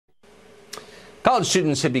College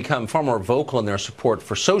students have become far more vocal in their support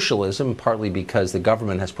for socialism, partly because the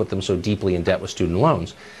government has put them so deeply in debt with student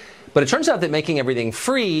loans. But it turns out that making everything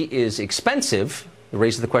free is expensive. It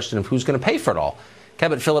raises the question of who's going to pay for it all.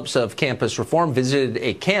 Cabot Phillips of Campus Reform visited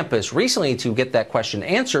a campus recently to get that question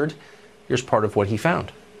answered. Here's part of what he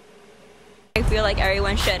found. I feel like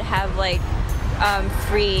everyone should have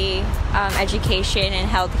free education and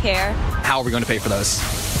health care. How are we going to pay for those?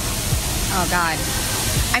 Oh, God.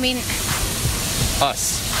 I mean...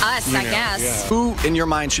 Us, I guess. Yeah. Who, in your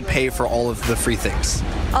mind, should pay for all of the free things?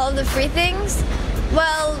 All of the free things?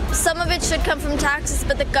 Well, some of it should come from taxes,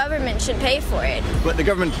 but the government should pay for it. But the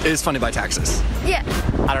government is funded by taxes. Yeah.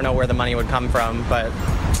 I don't know where the money would come from, but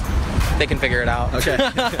they can figure it out. Okay.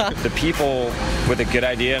 The people with a good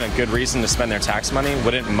idea and a good reason to spend their tax money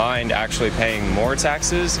wouldn't mind actually paying more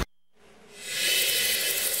taxes.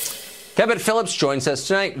 Cabot Phillips joins us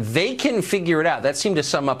tonight. They can figure it out. That seemed to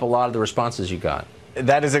sum up a lot of the responses you got.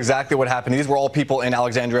 That is exactly what happened. These were all people in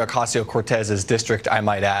Alexandria Ocasio-Cortez's district, I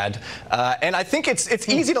might add. And I think it's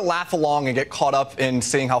easy to laugh along and get caught up in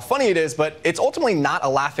seeing how funny it is, but it's ultimately not a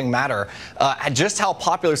laughing matter. Just how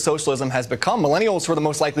popular socialism has become. Millennials, who are the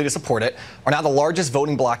most likely to support it, are now the largest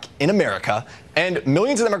voting bloc in America. And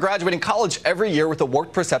millions of them are graduating college every year with a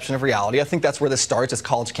warped perception of reality. I think that's where this starts, as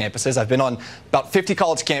college campuses. I've been on about 50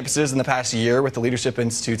 college campuses in the past year with the Leadership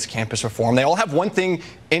Institute's Campus Reform. They all have one thing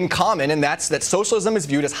in common, and that's that socialism is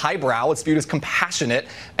viewed as highbrow, it's viewed as compassionate,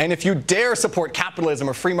 and if you dare support capitalism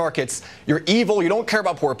or free markets, you're evil, you don't care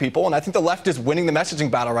about poor people. And I think the left is winning the messaging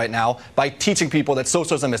battle right now by teaching people that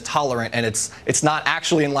socialism is tolerant and it's not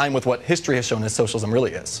actually in line with what history has shown as socialism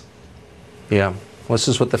really is. Yeah. Well, this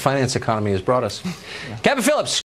is what the finance economy has brought us. Cabot Phillips.